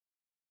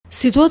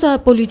Situata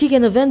politike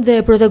në vend dhe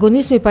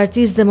protagonizmi i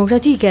Partisë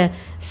Demokratike,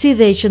 si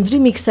dhe i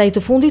qëndrimi kësaj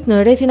të fundit në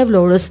rrethin e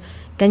Vlorës,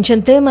 kanë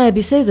qenë tema e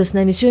bisedës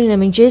në emisionin e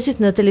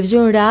mëngjesit në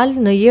televizion real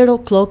në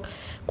Jero'Clock,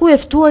 ku e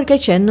ftuar ka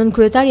qenë nën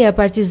kryetaria e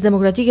Partisë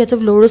Demokratike të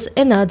Vlorës,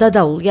 Enada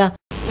Daulja.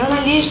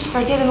 Normalisht,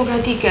 Partia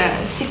Demokratike,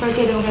 si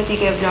Partia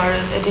Demokratike e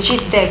Vlorës, e të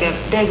gjithë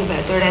degëve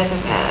të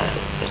rrethëve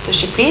të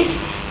Shqipërisë,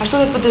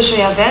 ashtu dhe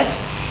PD-sha vet,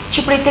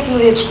 që prej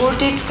 18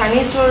 shkurtit ka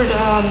nisur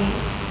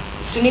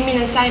synimin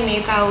e saj me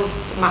një kauzë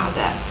të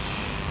madhe.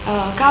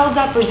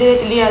 Kauza për zgjedhje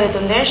të lira dhe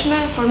të ndershme,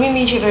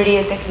 formimi i një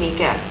qeverie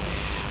teknike.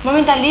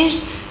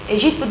 Momentalisht, e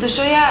gjithë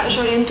PD-sha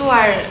është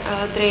orientuar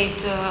drejt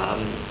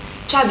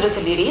çadrës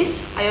së lirisë,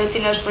 ajo e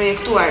cila është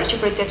projektuar që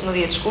prej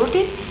 18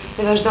 shkurtit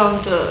dhe vazhdon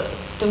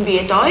të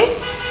mbijetojë,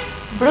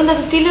 brenda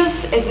të cilës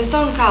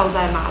ekziston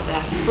kauza e madhe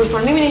për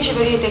formimin e një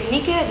qeverie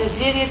teknike dhe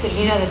zgjedhje të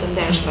lira dhe të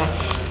ndershme.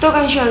 Këto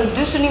kanë qenë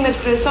dy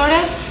synimet kryesore,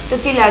 të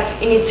cilat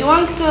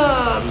iniciuan këtë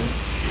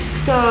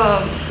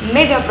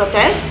mega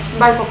protest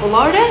mbar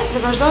popullore dhe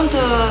vazhdon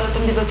të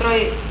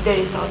mbizotrojë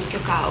deri sot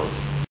kjo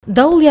kauzë.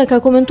 Daulja ka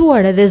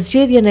komentuar edhe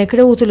zgjedhjen e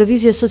kreut të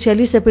Lëvizjes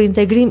Socialiste për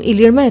Integrim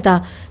Ilir Meta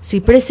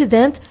si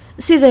president,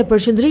 si dhe për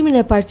qëndrimin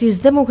e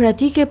Partisë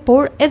Demokratike,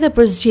 por edhe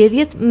për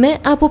zgjedhjet me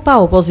apo pa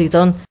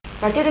opozitën.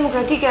 Partia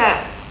Demokratike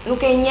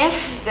nuk e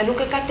njeh dhe nuk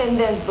e ka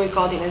tendencë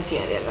bojkotin e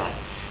zgjedhjeve.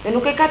 Dhe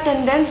nuk e ka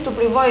tendencë të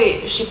privojë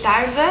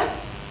shqiptarëve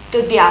të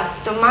djathtë,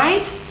 të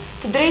majt,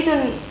 të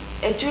drejtën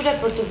e tyre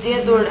për të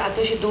zgjedhur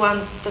atë që duan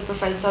të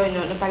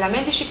përfaqësojnë në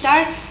Parlamentin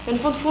shqiptar, dhe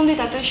në fundit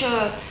atë që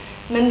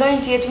mendojnë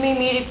të jetë më i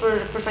miri për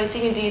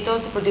përfaqësimin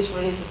dinjitos të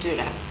përditshmërisë së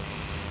tyre.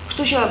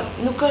 Kështu që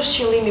nuk është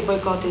qëllimi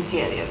bojkoti i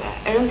zgjedhjeve.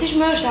 E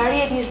rëndësishme është të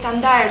arrihet një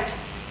standard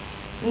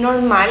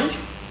normal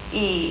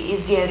i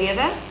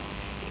zgjedhjeve,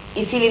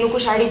 i cili nuk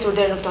është arritur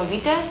deri në këto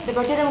vite, dhe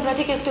Partia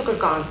Demokratike këtë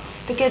kërkon,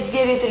 të ketë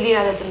zgjedhje të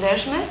lira dhe të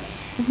ndershme,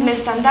 me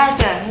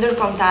standarde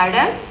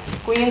ndërkombëtare,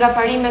 ku një nga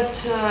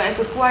parimet e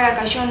kërkuara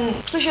ka qenë,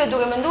 kështu që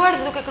duke menduar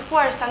dhe duke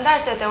kërkuar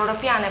standardet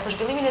europiane për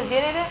zhvillimin e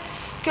zgjedhjeve,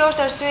 kjo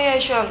është arsyeja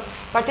që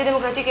Partia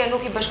Demokratike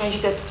nuk i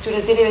bashkangjitet këtyre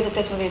zgjedhjeve të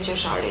 18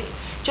 qershorit.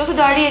 Nëse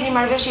do arrihet një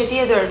marrëveshje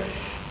tjetër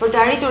për të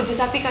arritur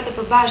disa pika të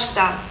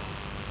përbashkëta,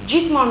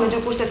 gjithmonë me dy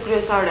kushtet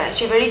kryesore,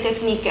 qeveri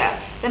teknike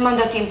dhe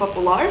mandatim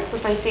popullor,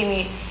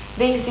 përfaqësimi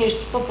njësisht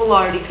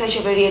popullor i kësaj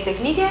qeverie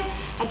teknike,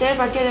 atëherë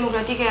Partia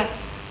Demokratike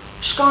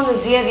shkon në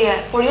zgjedhje,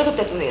 por jo të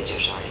 18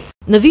 qershorit.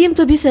 Në vijim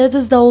të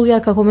bisedës, Daulja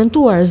ka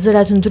komentuar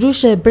zërat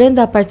ndryshe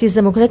brenda Partisë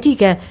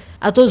Demokratike,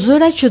 ato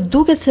zëra që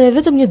duket se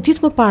vetëm një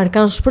ditë më parë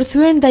kanë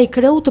shpërthyer ndaj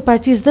kreut të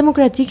Partisë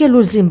Demokratike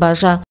Lulzim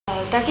Basha.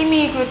 Takimi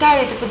i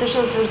kryetarit të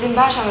PD-s Lulzim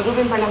Basha me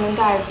grupin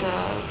parlamentar të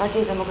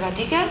Partisë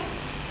Demokratike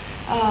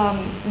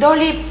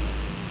doli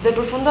dhe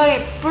përfundoi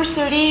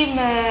përsëri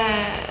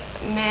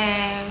me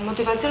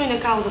motivacionin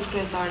e kauzës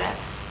kryesore.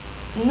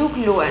 Nuk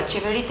luhet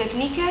qeveri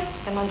teknike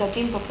dhe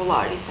mandatim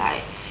popullor i saj.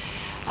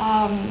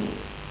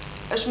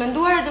 Është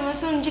menduar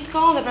domethënë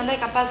gjithkohon dhe prandaj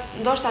ka pas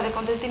ndoshta dhe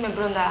kontestime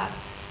brenda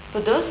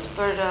PD-s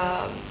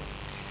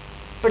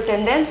për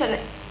tendencën e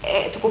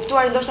të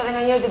kuptuar ndoshta edhe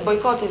nga njerëzit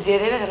bojkoti i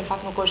zgjedhjeve, dhe në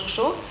fakt nuk është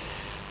kështu,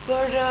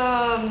 për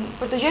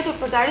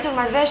të arritur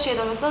marrëveshje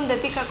domethënë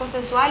dhe pika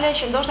konsensuale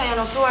që ndoshta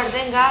janë ofruar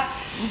edhe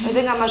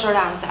nga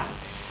mazhoranca.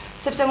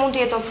 Sepse mund të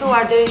jetë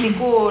ofruar deri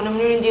diku në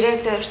mënyrë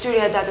indirekte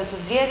shtyria e datës së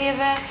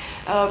zgjedhjeve,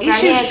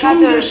 ishin shumë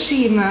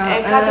ndryshime e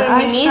 4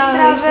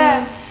 ministrave.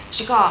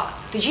 Shiko,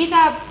 të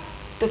gjitha,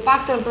 të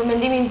paktën për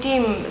mendimin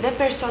tim dhe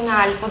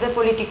personal, po dhe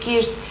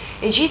politikisht,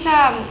 e gjitha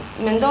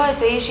mendohet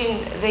se ishin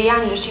dhe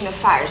janë lëshime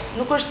fars.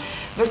 Nuk është,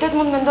 vërtet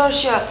mund mendosh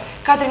që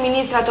 4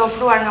 ministra të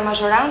ofruar nga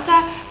mazhoranca,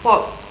 po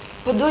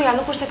PD-ja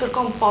nuk është se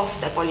kërkon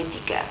poste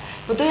politike.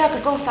 PD-ja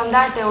kërkon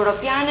standarde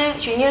europiane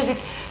që njerëzit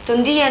të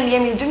ndihen,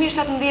 jemi në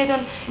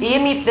 2017-ën,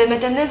 jemi dhe me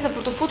tendencë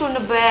për të futur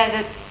në BE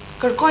dhe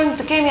kërkojmë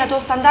të kemi ato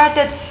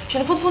standardet që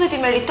në fundit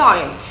i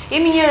meritojmë.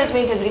 Jemi njerëz me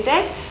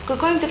integritet,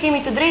 kërkojmë të kemi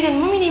të drejtën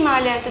më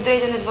minimale, të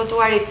drejtën e të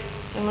votuarit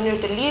në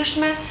mënyrë të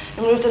lirshme, në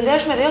mënyrë të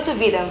ndershme dhe jo të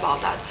viden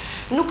votat.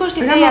 Nuk është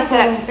ideja se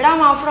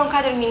Rama ofron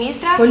 4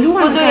 ministra,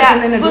 PD-ja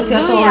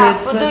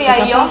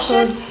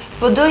jofshet,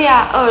 PD-ja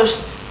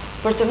është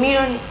për të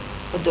mirën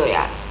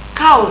PD-ja.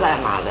 Kauza e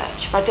madhe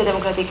që Partia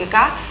Demokratike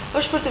ka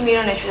është për të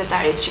mirën e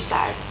qytetarit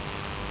shqiptar.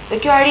 Dhe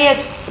kjo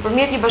arrihet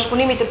nëpërmjet një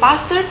bashkëpunimi të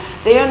pastër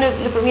dhe jo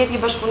nëpërmjet një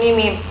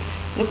bashkëpunimi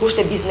në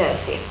kushte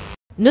biznesi.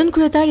 Nën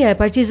kryetaria e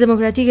Partisë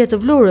Demokratike të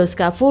Vlorës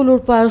ka folur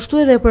po ashtu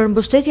edhe për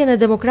mbështetjen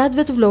e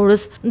demokratëve të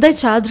Vlorës ndaj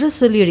çadrës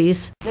së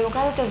lirisë.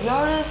 Demokratët e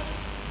Vlorës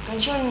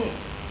kanë qenë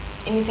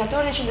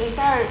iniciatorë dhe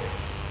qendristar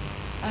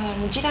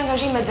në gjithë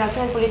angazhimet dhe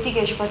aksionet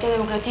politike që Partia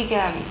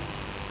Demokratike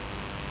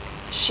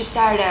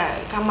shqiptare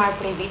ka marrë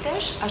prej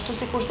vitesh, ashtu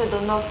sikurse do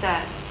ndodhte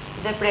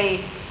dhe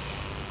prej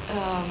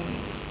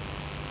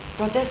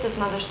protestës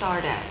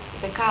madhështore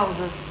dhe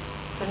kauzës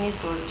së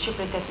nisur që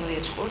prej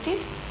 18 shkurtit.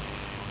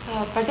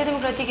 Partia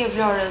Demokratike e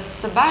Vlorës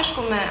së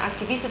bashku me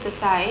aktivistët e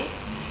saj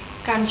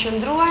kanë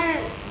qëndruar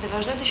dhe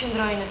vazhdojnë të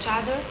qëndrojnë në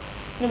çadër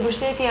në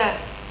mbështetje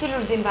të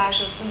Lulzim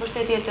Bashës, në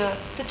mbështetje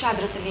të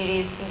çadrës së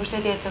lirisë, në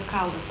mbështetje të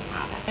kauzës së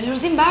madhe.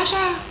 Lulzim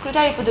Basha,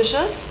 kryetari i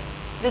PD-s,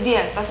 dhe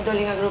dje, pasi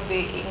doli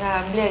nga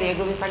mbledhja e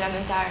grupit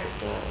parlamentar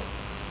të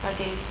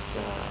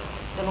Partisë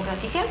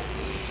Demokratike,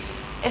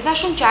 e tha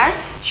shumë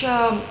qartë që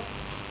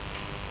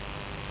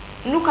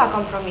nuk ka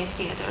kompromis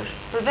tjetër,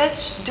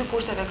 përveç dy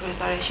kushteve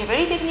kryesore,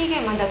 qeveri teknike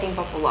e mandatim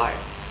popullor.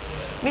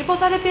 Mirë po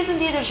tha dhe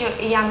pjesën tjetër që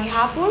jam i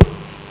hapur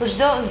për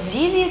çdo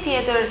zgjidhje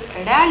tjetër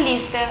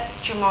realiste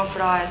që më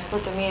ofrohet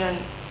për të mirën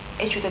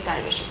e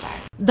qytetarëve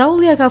shqiptar.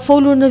 Daullia ka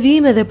folur në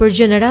vijim edhe për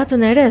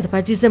gjeneratën e re të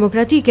Partisë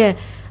Demokratike,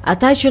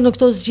 ata që në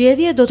këto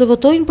zgjedhje do të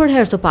votojnë për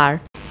herë të parë.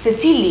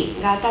 Secili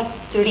nga ata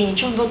të rinj,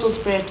 qoftë votues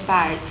për herë të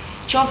parë,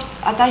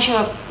 qoftë ata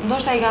që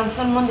ndoshta i kanë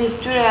thënë mendjes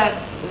tyre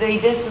dhe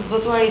idesë të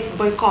votuarit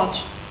bojkot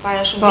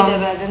para shumë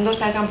viteve dhe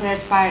ndoshta e kanë për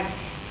herë të parë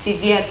si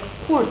vjet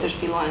kur të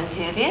zhvillohen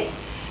zgjedhjet,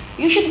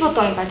 ju që të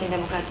votojnë Partinë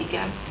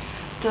Demokratike,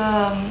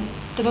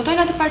 të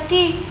votojnë atë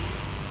parti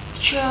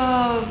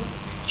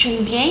që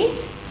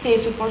ndjejnë se i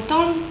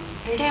suporton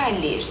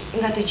realisht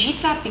nga të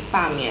gjitha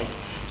pikpamjet,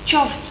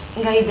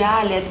 qoftë nga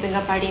idealet dhe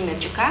nga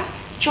parimet që ka,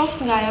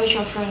 qoftë nga ajo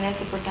që ofrojnë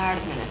nesër për të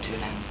ardhmen e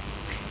tyre.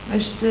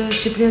 Është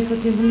Shqipëria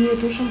sot një vend i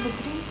jetueshëm për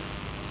të rinjt?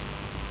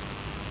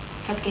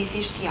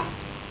 Fatkeqësisht jo.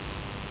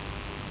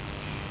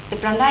 Dhe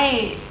prandaj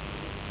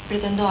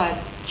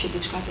pretendohet që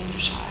diçka të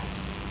ndryshohet.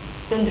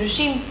 Dhe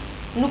ndryshim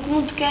nuk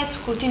mund të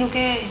ketë kur ti nuk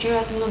ke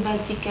gjërat më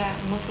bazike,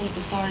 më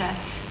thelbësore,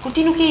 kur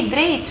ti nuk je i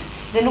drejtë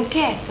dhe nuk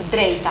ke të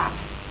drejta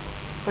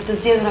për të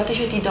zgjedhur atë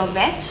që ti do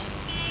vetë,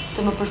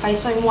 të më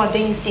përfaqësoj mua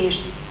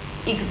denjësisht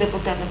X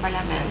deputet në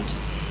parlament,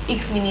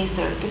 X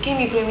ministër, të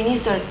kemi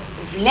kryeministër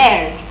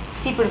vlerë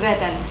si për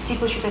veten, si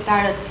për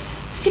qytetarët,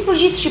 si për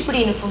gjithë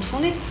Shqipërinë në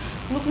fundit,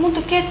 nuk mund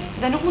të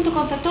ketë dhe nuk mund të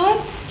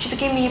konceptohet që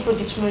të kemi një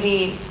përditshmëri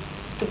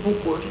të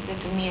bukur dhe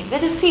të mirë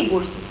dhe të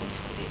sigurt në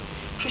fundit.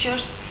 Kështu që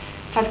është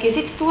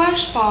fatkeqësi të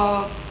thuash, po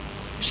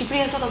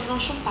Shqipëria sot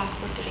ofron shumë pak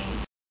për të rinj.